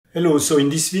Hello, so in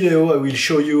this video I will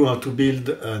show you how to build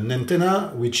an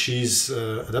antenna which is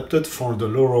adapted for the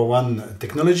LORA 1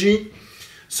 technology.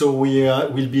 So we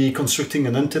will be constructing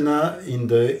an antenna in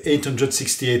the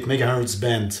 868 MHz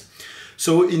band.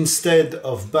 So instead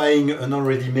of buying an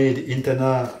already made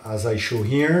antenna as I show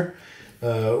here,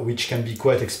 which can be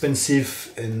quite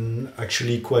expensive and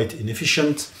actually quite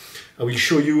inefficient, I will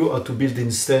show you how to build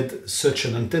instead such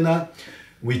an antenna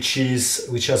which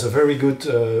has a very good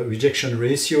rejection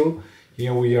ratio.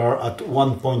 Here we are at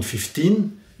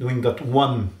 1.15, knowing that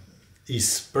 1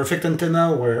 is perfect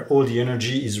antenna where all the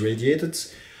energy is radiated.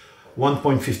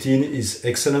 1.15 is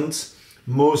excellent.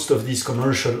 Most of these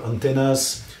commercial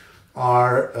antennas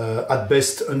are at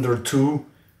best under 2.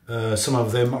 Some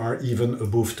of them are even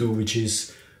above 2, which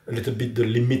is a little bit the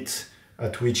limit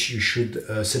at which you should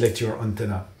select your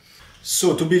antenna.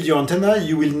 So to build your antenna,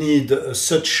 you will need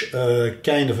such a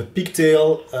kind of a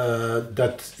pigtail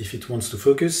that, if it wants to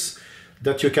focus,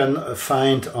 that you can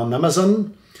find on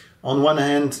Amazon. On one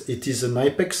hand, it is an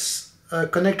IPEX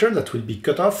connector that will be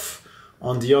cut off.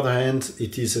 On the other hand,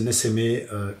 it is an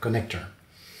SMA connector.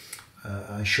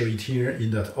 I show it here in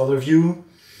that other view.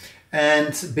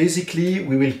 And basically,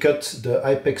 we will cut the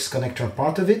IPEX connector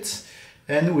part of it,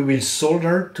 and we will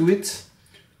solder to it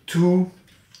 2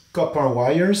 copper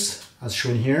wires, as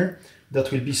shown here,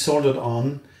 that will be soldered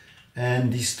on,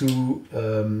 and these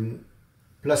 2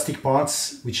 plastic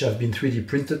parts, which have been 3D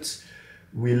printed,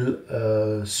 will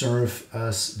serve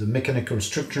as the mechanical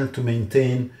structure to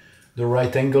maintain the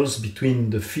right angles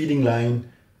between the feeding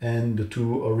line and the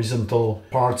 2 horizontal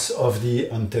parts of the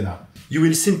antenna. You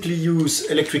will simply use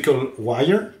electrical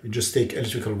wire. You just take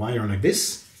electrical wire like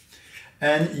this,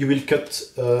 and you will cut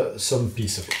some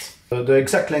piece of it. The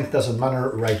exact length doesn't matter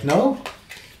right now,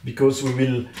 because we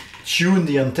will tune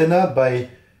the antenna by,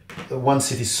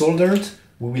 once it is soldered,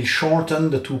 we will shorten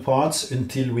the 2 parts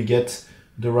until we get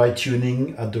the right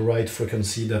tuning at the right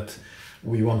frequency that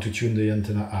we want to tune the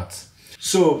antenna at.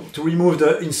 So to remove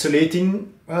the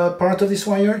insulating part of this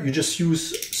wire, you just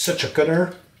use such a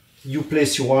cutter. You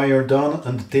place your wire down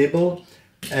on the table,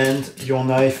 and your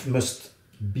knife must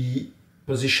be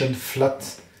positioned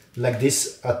flat like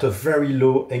this at a very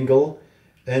low angle,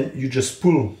 and you just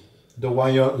pull the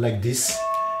wire like this,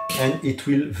 and it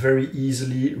will very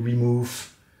easily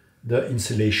remove the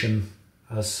insulation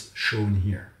as shown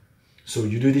here. So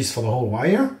you do this for the whole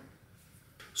wire.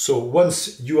 So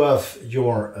once you have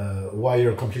your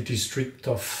wire completely stripped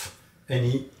of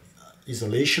any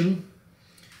isolation,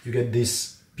 you get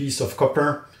this piece of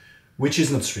copper which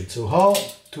is not straight. So how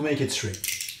to make it straight?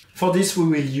 For this we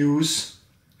will use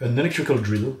an electrical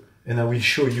drill, and I will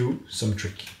show you some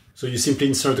trick. So you simply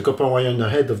insert the copper wire in the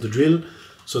head of the drill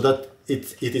so that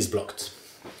it is blocked.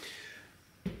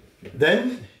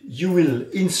 Then you will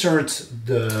insert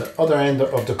the other end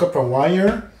of the copper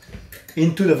wire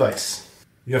into the vise.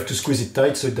 You have to squeeze it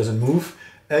tight so it doesn't move,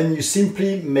 and you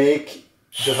simply make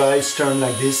the vise turn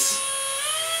like this,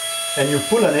 and you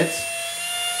pull on it.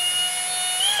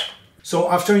 So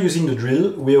after using the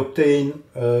drill, we obtain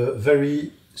a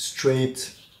very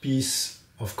straight piece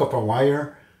of copper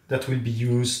wire that will be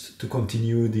used to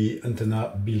continue the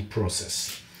antenna build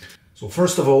process. So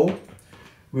first of all,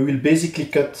 we will basically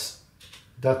cut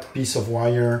that piece of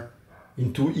wire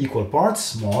into equal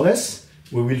parts, more or less.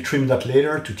 We will trim that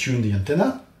later to tune the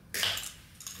antenna.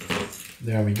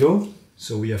 There we go.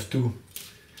 So we have 2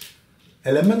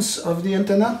 elements of the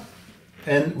antenna,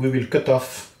 and we will cut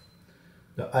off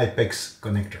the IPEX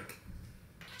connector.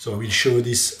 So I will show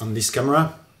this on this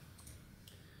camera.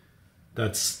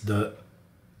 That's the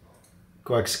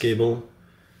coax cable.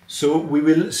 So we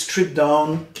will strip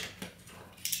down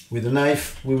with a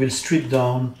knife. We will strip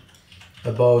down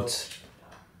about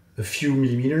a few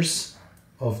millimeters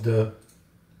of the,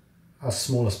 as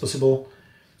small as possible,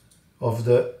 of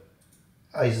the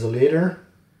isolator,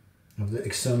 of the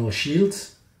external shield.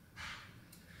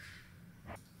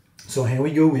 So here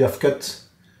we go. We have cut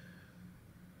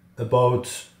about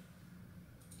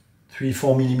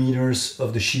 3-4 millimeters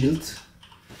of the shield.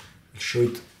 I'll show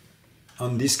it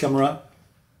on this camera.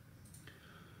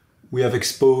 We have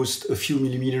exposed a few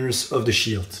millimeters of the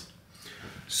shield.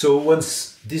 So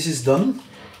once this is done,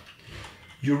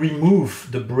 you remove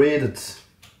the braided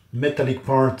metallic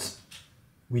part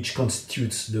which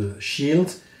constitutes the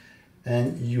shield,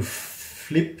 and you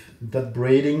flip that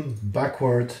braiding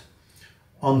backward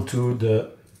onto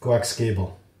the coax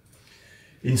cable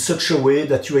in such a way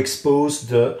that you expose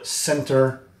the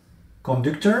center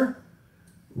conductor,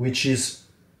 which is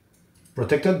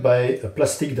protected by a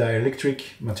plastic dielectric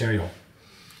material.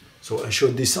 So I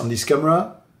showed this on this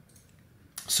camera.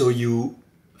 So you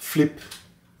flip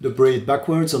the braid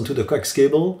backwards onto the coax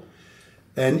cable,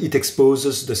 and it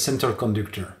exposes the center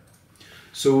conductor.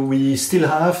 So we still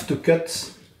have to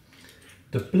cut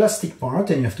the plastic part,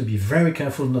 and you have to be very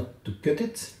careful not to cut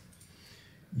it.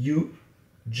 You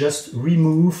just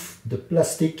remove the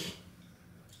plastic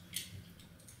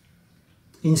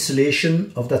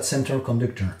insulation of that center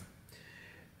conductor,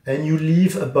 and you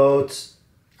leave about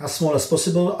as small as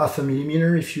possible, 0.5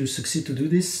 millimeter if you succeed to do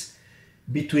this,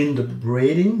 between the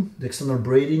braiding, the external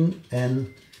braiding,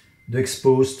 and the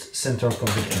exposed center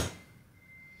conductor.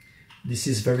 This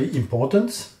is very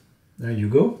important. There you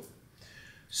go.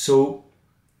 So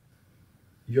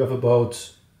you have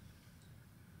about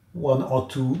 1 or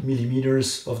 2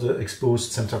 millimeters of the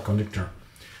exposed center conductor.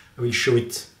 I will show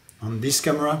it on this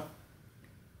camera.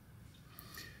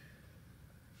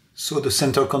 So the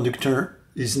center conductor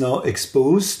is now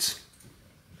exposed.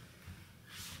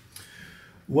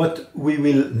 What we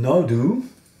will now do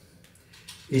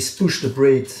is push the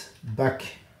braid back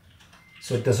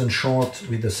so it doesn't short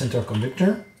with the center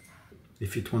conductor.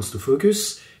 If it wants to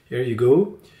focus, here you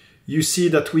go. You see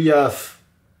that we have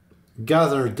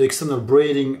gathered the external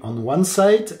braiding on one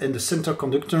side and the center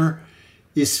conductor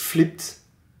is flipped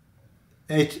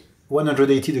at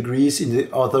 180 degrees in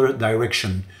the other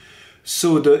direction.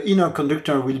 So the inner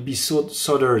conductor will be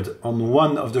soldered on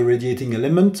one of the radiating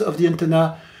elements of the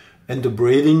antenna, and the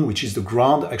braiding, which is the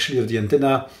ground actually of the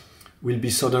antenna, will be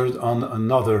soldered on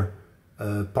another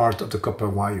part of the copper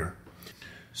wire.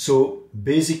 So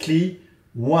basically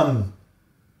one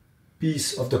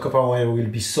piece of the copper wire will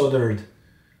be soldered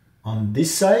on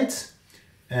this side,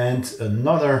 and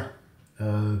another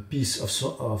piece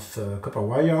of copper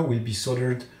wire will be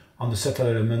soldered on the center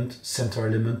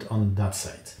element on that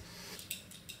side.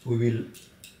 We will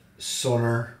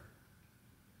solder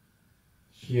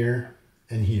here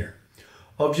and here.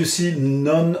 Obviously,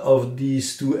 none of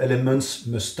these two elements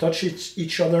must touch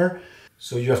each other,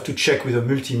 so you have to check with a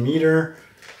multimeter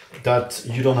that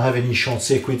you don't have any short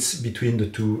circuits between the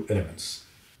two elements.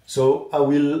 So I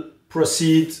will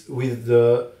proceed with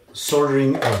the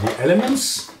soldering of the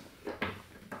elements.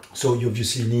 So you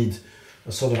obviously need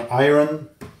a solder iron,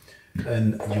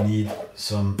 and you need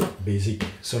some basic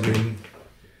soldering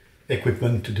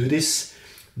equipment to do this.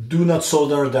 Do not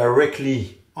solder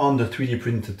directly on the 3D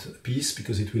printed piece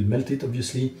because it will melt it,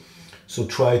 obviously. So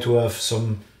try to have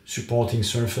some supporting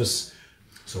surface.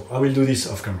 So I will do this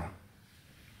off camera.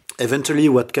 Eventually,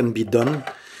 what can be done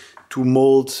to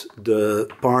mold the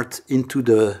part into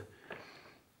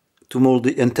to mold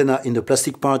the antenna in the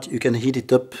plastic part, you can heat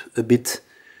it up a bit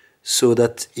so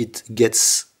that it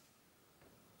gets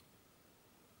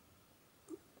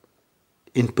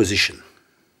in position.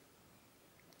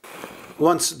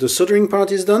 Once the soldering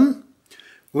part is done,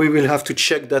 we will have to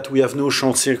check that we have no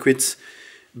short circuits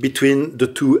between the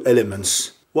two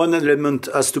elements. One element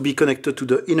has to be connected to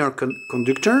the inner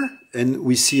conductor, and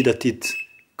we see that it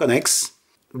connects.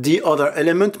 The other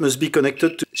element must be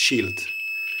connected to the shield,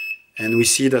 and we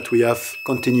see that we have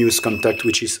continuous contact,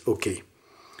 which is okay.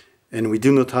 And we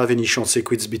do not have any short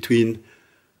circuits between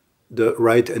the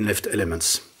right and left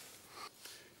elements.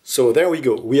 So there we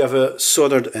go. We have a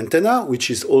soldered antenna, which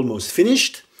is almost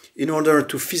finished. In order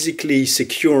to physically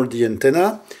secure the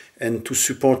antenna and to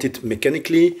support it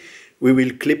mechanically, we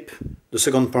will clip the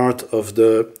second part of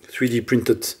the 3D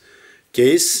printed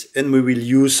case, and we will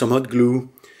use some hot glue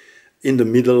in the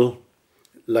middle,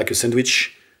 like a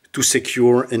sandwich, to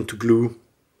secure and to glue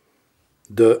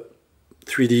the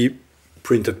 3D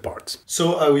printed part.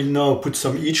 So I will now put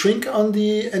some heat shrink on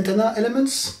the antenna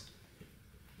elements.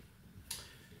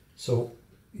 So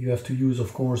you have to use,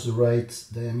 of course, the right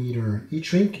diameter heat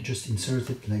shrink. Just insert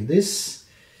it like this.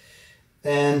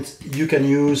 And you can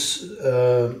use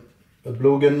a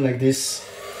blowgun like this,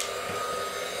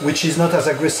 which is not as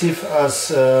aggressive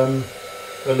as a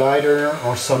lighter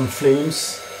or some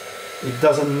flames. It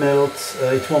doesn't melt,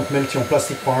 it won't melt your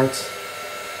plastic part,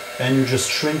 and you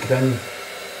just shrink them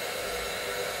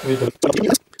with the...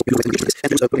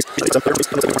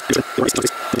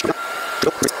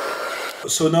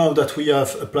 So now that we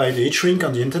have applied the heat shrink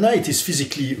on the antenna, it is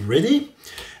physically ready,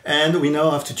 and we now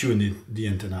have to tune the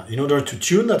antenna. In order to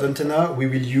tune that antenna, we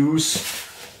will use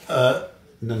an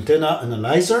antenna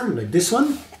analyzer like this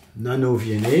one, Nano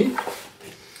VNA.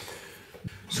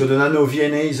 So the Nano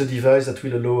VNA is a device that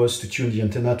will allow us to tune the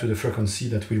antenna to the frequency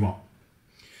that we want.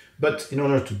 But in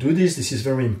order to do this, this is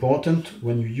very important.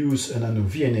 When you use a Nano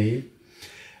VNA,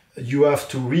 you have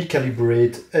to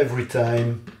recalibrate every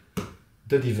time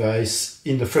the device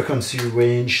in the frequency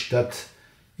range that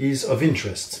is of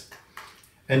interest.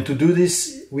 And to do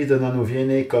this with the Nano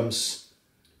VNA comes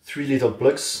 3 little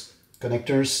plugs,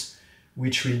 connectors,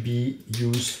 which will be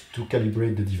used to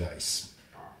calibrate the device.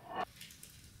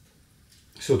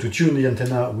 So to tune the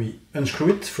antenna, we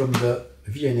unscrew it from the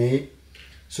VNA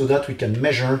so that we can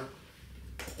measure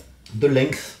the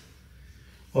length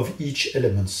of each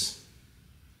element.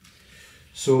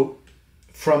 So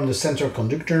from the center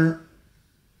conductor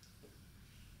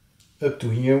up to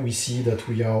here, we see that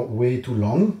we are way too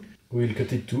long. We will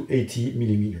cut it to 80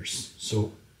 millimeters,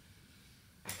 so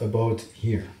about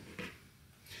here.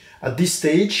 At this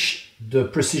stage, the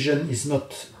precision is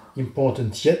not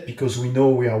important yet because we know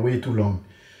we are way too long.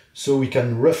 So we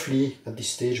can roughly, at this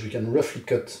stage, we can roughly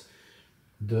cut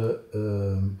the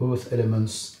both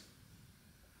elements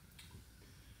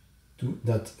to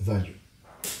that value.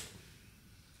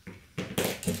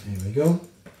 There we go.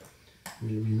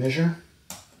 We'll measure.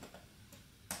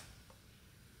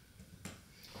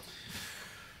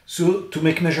 So to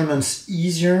make measurements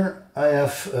easier, I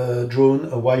have drawn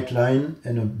a white line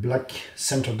and a black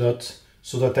center dot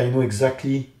so that I know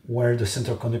exactly where the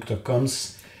center conductor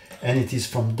comes, and it is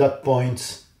from that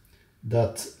point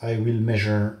that I will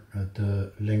measure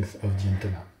the length of the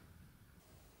antenna.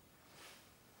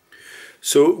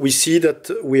 So we see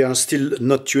that we are still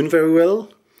not tuned very well.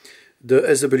 The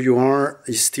VSWR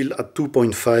is still at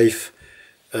 2.5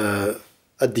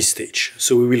 at this stage.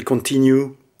 So we will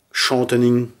continue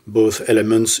shortening both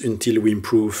elements until we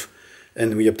improve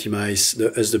and we optimize the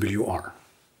VSWR.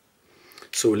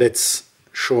 So let's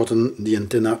shorten the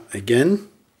antenna again.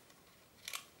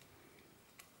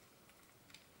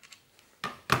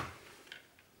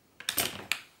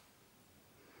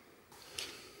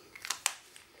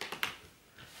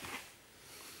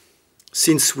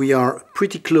 Since we are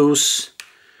pretty close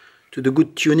to the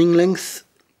good tuning length,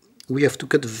 we have to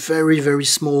cut very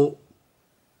small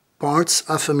parts,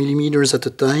 0.5 millimeters at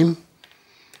a time,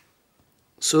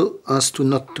 so as to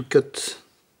not to cut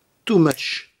too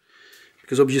much,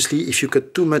 because obviously if you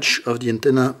cut too much of the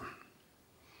antenna,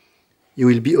 you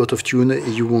will be out of tune,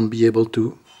 you won't be able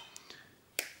to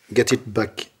get it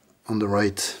back on the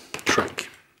right track.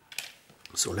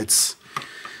 So let's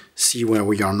see where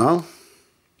we are now.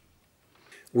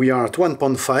 We are at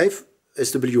 1.5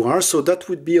 VSWR, so that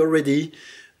would be already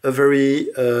a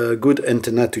very good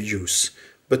antenna to use.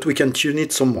 But we can tune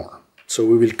it some more. So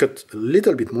we will cut a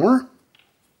little bit more.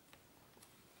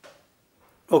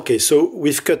 Okay, so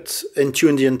we've cut and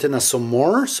tuned the antenna some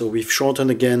more. So we've shortened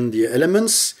again the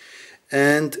elements.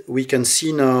 And we can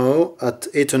see now at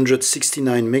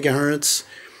 869 megahertz,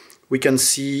 we can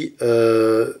see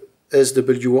VSWR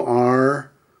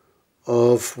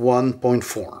of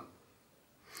 1.4.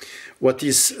 What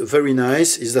is very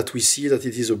nice is that we see that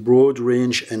it is a broad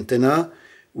range antenna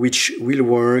which will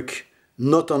work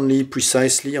not only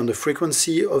precisely on the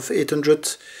frequency of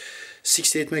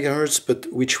 868 MHz,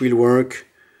 but which will work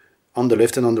on the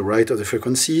left and on the right of the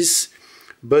frequencies,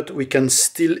 but we can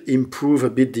still improve a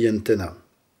bit the antenna.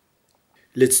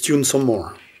 Let's tune some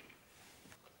more.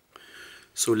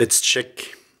 So let's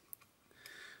check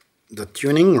the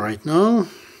tuning right now.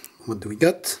 What do we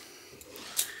got?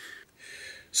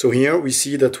 So here we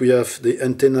see that we have the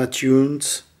antenna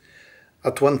tuned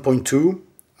at 1.2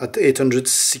 at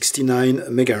 869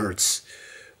 MHz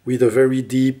with a very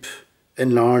deep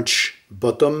and large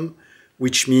bottom,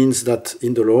 which means that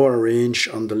in the lower range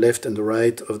on the left and the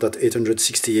right of that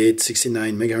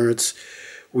 868-69 MHz,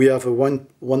 we have a 1.2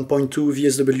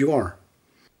 VSWR.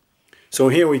 So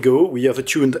here we go, we have a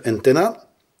tuned antenna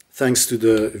thanks to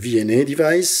the VNA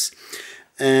device.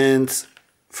 And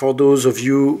for those of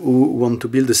you who want to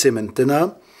build the same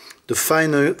antenna, the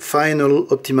final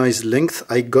optimized length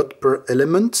I got per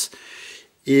element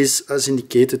is, as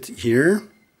indicated here,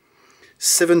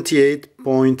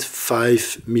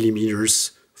 78.5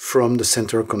 millimeters from the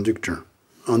center conductor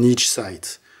on each side.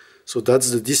 So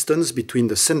that's the distance between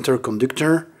the center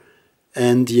conductor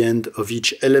and the end of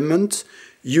each element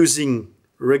using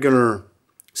regular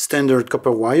standard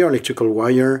copper wire, electrical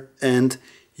wire, and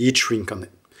heat shrink on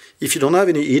it. If you don't have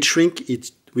any heat shrink,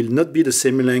 it will not be the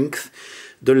same length.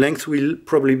 The length will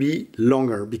probably be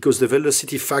longer because the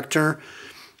velocity factor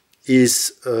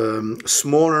is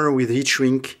smaller with heat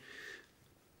shrink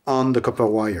on the copper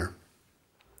wire.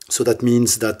 So that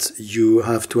means that you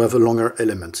have to have a longer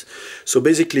element. So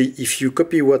basically, if you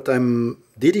copy what I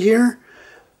did here,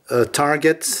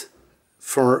 target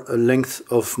for a length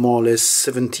of more or less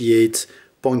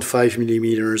 78.5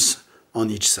 millimeters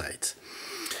on each side.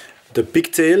 The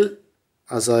pigtail,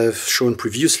 as I've shown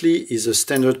previously, is a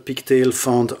standard pigtail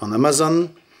found on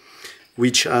Amazon,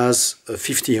 which has a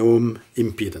 50 ohm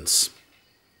impedance.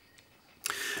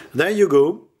 There you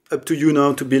go. Up to you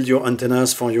now to build your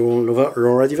antennas for your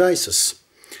LoRa devices.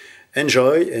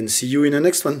 Enjoy and see you in the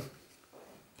next one.